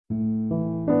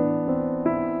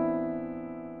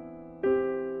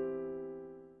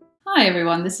Hi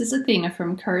everyone, this is Athena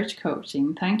from Courage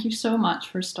Coaching. Thank you so much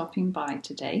for stopping by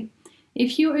today.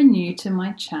 If you are new to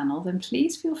my channel, then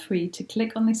please feel free to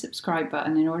click on the subscribe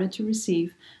button in order to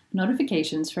receive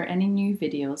notifications for any new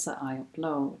videos that I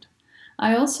upload.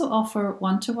 I also offer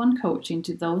one-to-one coaching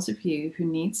to those of you who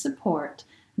need support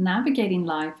navigating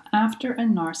life after a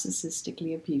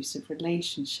narcissistically abusive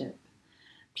relationship.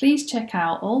 Please check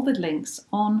out all the links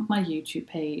on my YouTube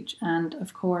page, and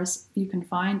of course you can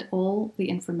find all the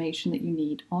information that you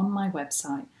need on my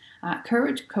website at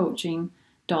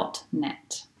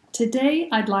couragecoaching.net. Today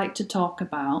I'd like to talk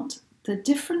about the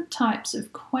different types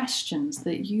of questions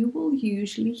that you will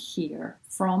usually hear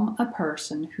from a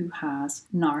person who has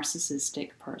narcissistic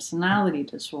personality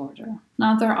disorder.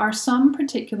 Now, there are some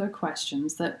particular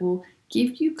questions that will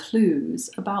give you clues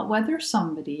about whether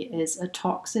somebody is a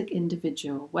toxic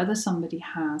individual, whether somebody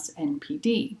has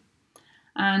NPD.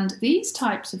 And these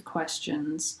types of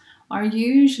questions are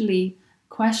usually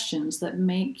questions that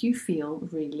make you feel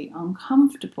really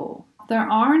uncomfortable.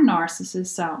 There are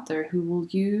narcissists out there who will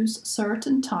use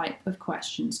certain type of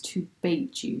questions to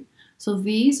bait you. So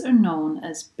these are known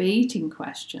as baiting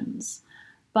questions,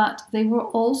 but they will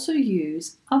also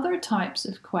use other types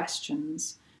of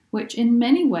questions which in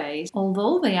many ways,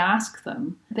 although they ask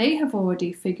them, they have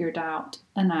already figured out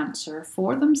an answer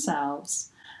for themselves,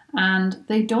 and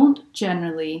they don't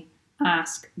generally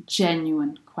ask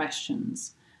genuine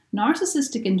questions.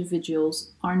 Narcissistic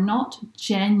individuals are not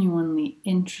genuinely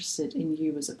interested in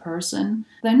you as a person.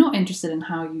 They're not interested in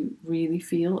how you really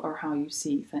feel or how you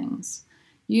see things.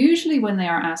 Usually when they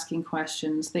are asking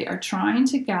questions, they are trying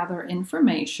to gather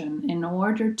information in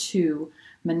order to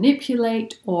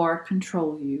manipulate or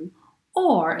control you,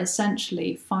 or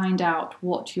essentially find out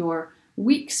what your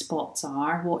weak spots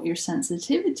are, what your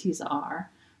sensitivities are,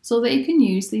 so they can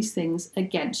use these things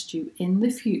against you in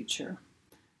the future.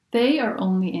 They are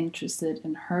only interested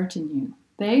in hurting you.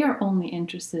 They are only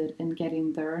interested in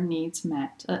getting their needs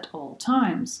met at all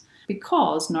times,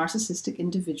 because narcissistic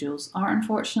individuals are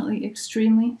unfortunately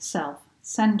extremely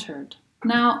self-centered.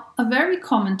 Now, a very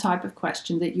common type of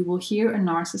question that you will hear a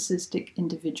narcissistic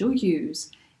individual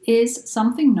use is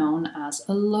something known as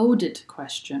a loaded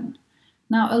question.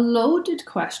 Now, a loaded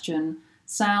question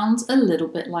sounds a little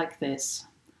bit like this.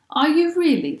 Are you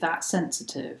really that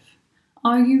sensitive?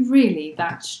 Are you really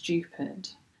that stupid?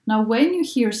 Now, when you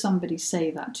hear somebody say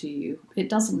that to you, it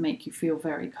doesn't make you feel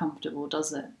very comfortable,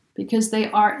 does it? Because they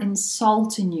are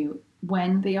insulting you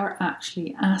when they are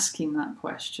actually asking that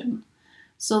question.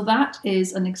 So that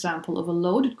is an example of a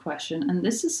loaded question, and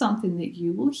this is something that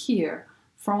you will hear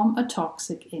from a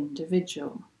toxic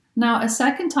individual. Now, a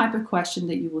second type of question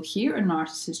that you will hear a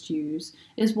narcissist use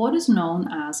is what is known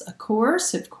as a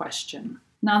coercive question.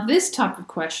 Now, this type of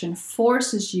question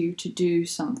forces you to do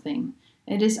something.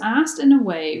 It is asked in a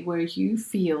way where you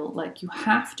feel like you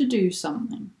have to do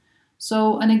something.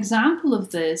 So an example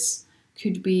of this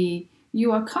could be,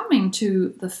 you are coming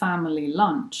to the family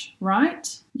lunch,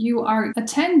 right? You are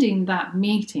attending that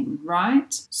meeting,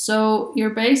 right? So you're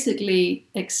basically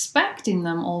expecting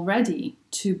them already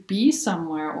to be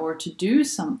somewhere or to do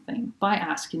something by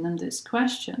asking them this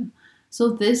question. So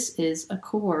this is a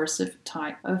coercive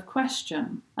type of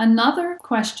question. Another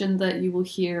question that you will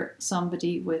hear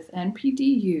somebody with NPD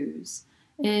use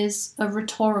is a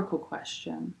rhetorical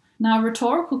question. Now,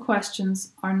 rhetorical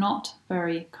questions are not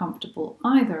very comfortable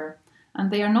either, and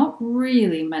they are not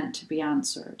really meant to be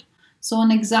answered. So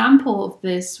an example of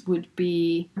this would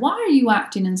be, why are you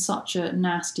acting in such a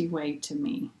nasty way to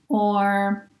me?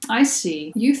 Or, I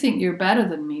see, you think you're better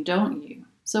than me, don't you?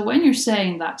 So when you're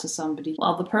saying that to somebody,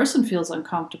 well, the person feels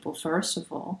uncomfortable first of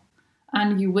all,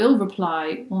 and you will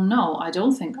reply, well, no, I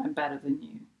don't think I'm better than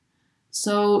you.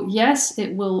 So yes,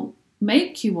 it will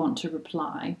make you want to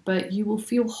reply, but you will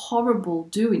feel horrible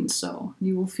doing so.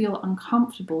 You will feel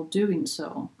uncomfortable doing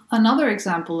so. Another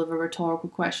example of a rhetorical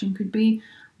question could be,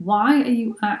 why are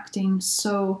you acting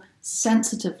so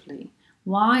sensitively?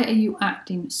 Why are you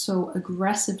acting so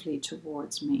aggressively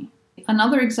towards me?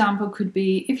 Another example could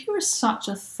be, if you are such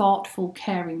a thoughtful,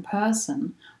 caring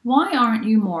person, why aren't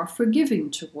you more forgiving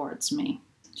towards me?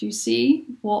 Do you see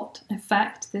what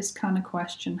effect this kind of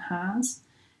question has?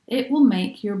 It will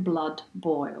make your blood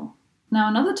boil. Now,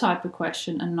 another type of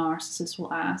question a narcissist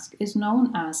will ask is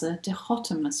known as a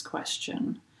dichotomous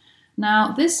question.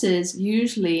 Now, this is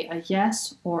usually a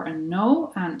yes or a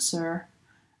no answer,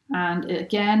 and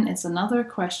again, it's another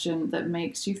question that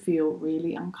makes you feel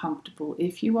really uncomfortable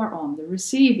if you are on the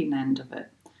receiving end of it.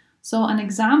 So an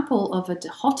example of a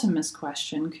dichotomous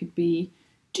question could be,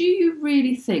 do you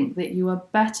really think that you are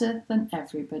better than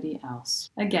everybody else?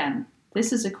 Again,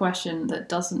 this is a question that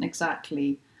doesn't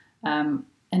exactly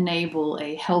enable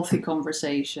a healthy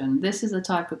conversation. This is a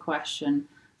type of question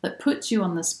that puts you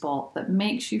on the spot, that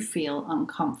makes you feel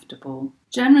uncomfortable.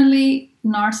 Generally,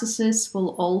 narcissists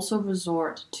will also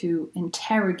resort to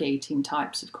interrogating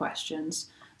types of questions.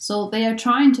 So they are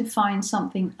trying to find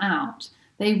something out.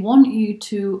 They want you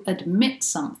to admit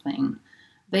something.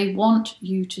 They want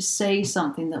you to say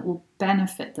something that will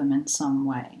benefit them in some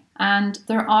way. And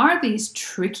there are these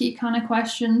tricky kind of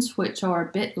questions which are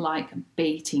a bit like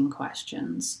baiting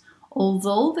questions.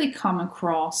 Although they come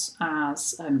across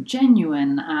as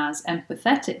genuine, as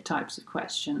empathetic types of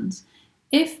questions,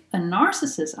 if a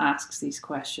narcissist asks these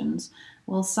questions,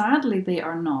 well, sadly they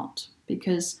are not,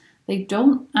 because they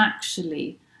don't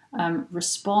actually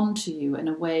respond to you in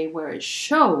a way where it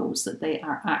shows that they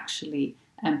are actually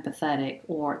empathetic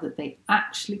or that they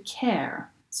actually care.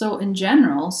 So in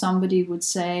general, somebody would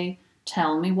say,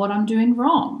 "Tell me what I'm doing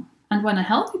wrong." And when a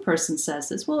healthy person says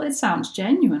this, well, it sounds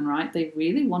genuine, right? They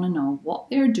really want to know what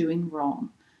they're doing wrong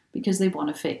because they want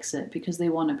to fix it, because they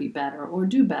want to be better or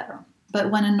do better. But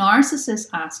when a narcissist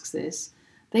asks this,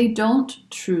 they don't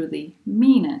truly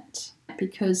mean it,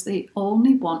 because they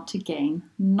only want to gain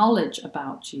knowledge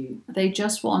about you. They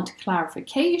just want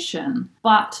clarification,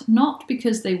 but not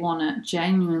because they want to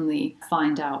genuinely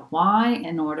find out why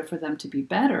in order for them to be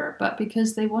better, but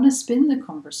because they want to spin the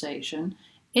conversation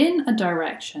in a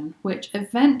direction which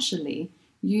eventually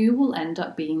you will end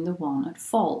up being the one at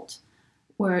fault,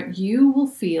 where you will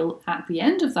feel at the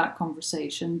end of that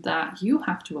conversation that you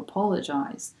have to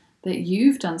apologize, that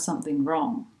you've done something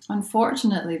wrong.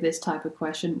 Unfortunately, this type of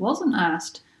question wasn't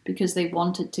asked because they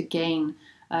wanted to gain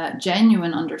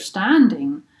genuine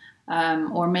understanding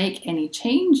or make any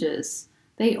changes.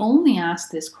 They only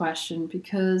asked this question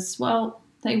because, well,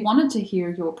 they wanted to hear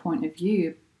your point of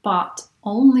view, but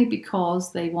only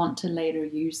because they want to later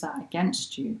use that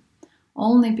against you.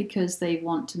 Only because they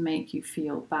want to make you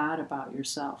feel bad about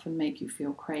yourself and make you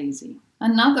feel crazy.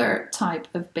 Another type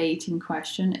of baiting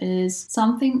question is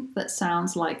something that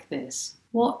sounds like this: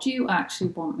 "What do you actually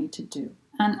want me to do?"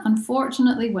 And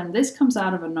unfortunately, when this comes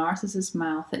out of a narcissist's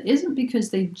mouth, it isn't because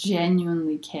they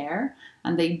genuinely care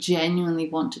and they genuinely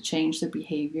want to change their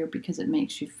behavior because it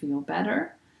makes you feel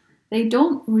better. They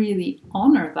don't really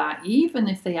honor that, even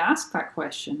if they ask that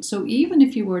question. So even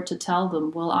if you were to tell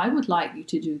them, "Well, I would like you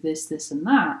to do this, this, and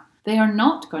that," they are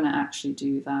not going to actually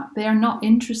do that. They are not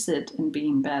interested in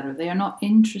being better. They are not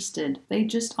interested. They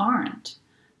just aren't.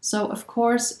 So of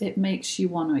course, it makes you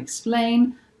want to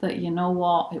explain that, you know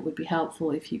what, it would be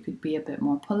helpful if you could be a bit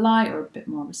more polite or a bit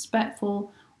more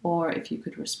respectful, or if you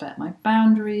could respect my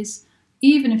boundaries.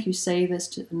 Even if you say this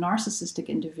to a narcissistic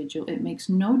individual, it makes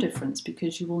no difference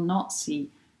because you will not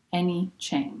see any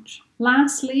change.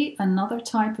 Lastly, another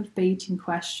type of baiting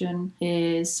question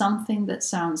is something that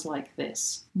sounds like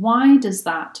this: "Why does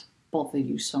that bother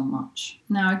you so much?"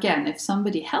 Now again, if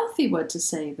somebody healthy were to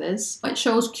say this, it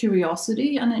shows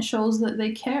curiosity and it shows that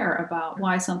they care about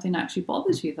why something actually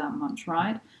bothers you that much,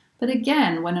 right? But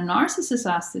again, when a narcissist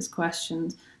asks this question,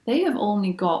 they have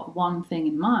only got one thing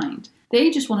in mind. They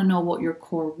just want to know what your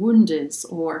core wound is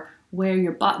or where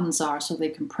your buttons are so they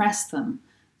can press them.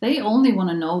 They only want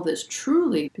to know this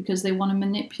truly because they want to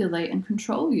manipulate and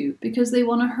control you, because they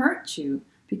want to hurt you,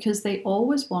 because they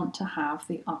always want to have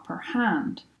the upper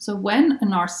hand. So when a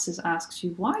narcissist asks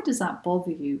you, "Why does that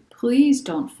bother you?" please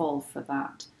don't fall for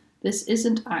that. This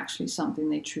isn't actually something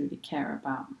they truly care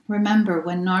about. Remember,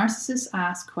 when narcissists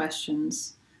ask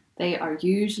questions, they are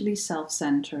usually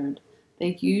self-centered.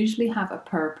 They usually have a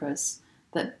purpose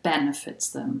that benefits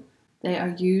them. They are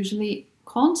usually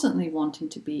constantly wanting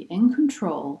to be in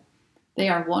control. They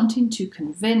are wanting to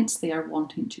convince, they are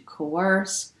wanting to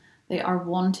coerce, they are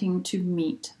wanting to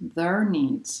meet their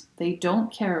needs. They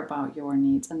don't care about your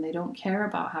needs, and they don't care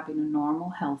about having a normal,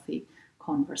 healthy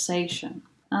conversation.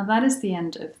 Now that is the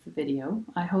end of the video.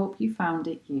 I hope you found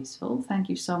it useful. Thank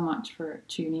you so much for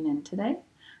tuning in today,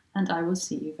 and I will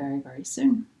see you very, very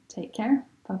soon. Take care.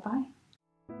 Bye-bye.